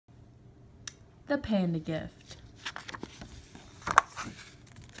The Panda Gift.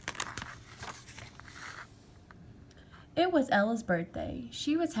 It was Ella's birthday.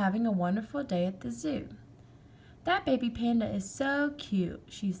 She was having a wonderful day at the zoo. "That baby panda is so cute,"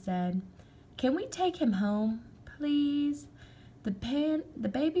 she said. "Can we take him home, please?" The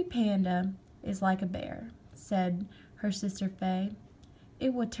baby panda is like a bear," said her sister Faye.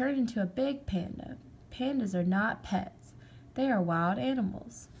 "It will turn into a big panda. Pandas are not pets. They are wild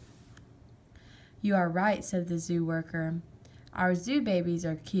animals." "You are right," said the zoo worker. "Our zoo babies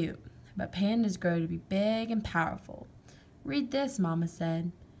are cute, but pandas grow to be big and powerful. Read this," Mama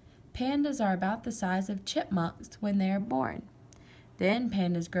said. "Pandas are about the size of chipmunks when they are born. Then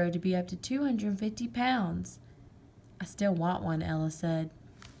pandas grow to be up to 250 pounds. "I still want one," Ella said.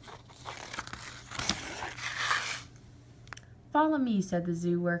 "Follow me," said the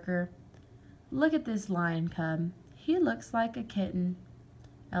zoo worker. "Look at this lion cub. He looks like a kitten,"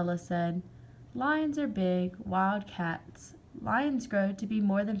 Ella said. "Lions are big, wild cats. Lions grow to be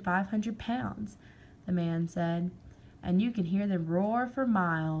more than 500 pounds, the man said, "and you can hear them roar for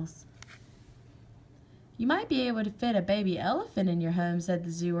miles." "You might be able to fit a baby elephant in your home," said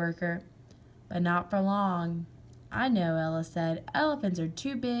the zoo worker. "But not for long." "I know," Ella said. "Elephants are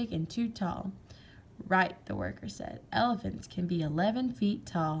too big and too tall." "Right," the worker said. "Elephants can be 11 feet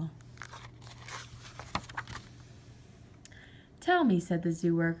tall." "Tell me," said the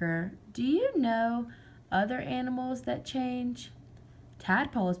zoo worker, "do you know other animals that change?"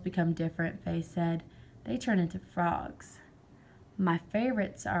 "Tadpoles become different," Faye said. "They turn into frogs." "My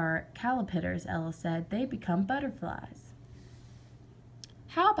favorites are caterpillars," Ella said. "They become butterflies."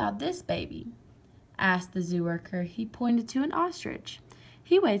 "How about this baby?" asked the zoo worker. He pointed to an ostrich.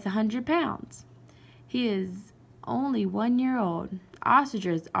 "He weighs 100 pounds. He is only 1 year old."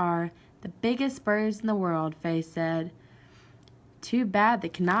 "Ostriches are the biggest birds in the world," Faye said. "Too bad they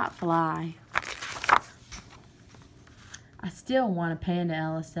cannot fly." "I still want a panda,"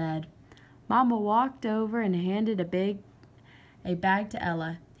 Ella said. Mama walked over and handed a bag to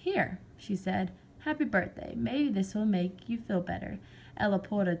Ella. "Here," she said. "Happy birthday. Maybe this will make you feel better." Ella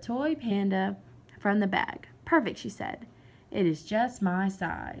pulled a toy panda from the bag. "Perfect," she said. "It is just my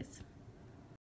size."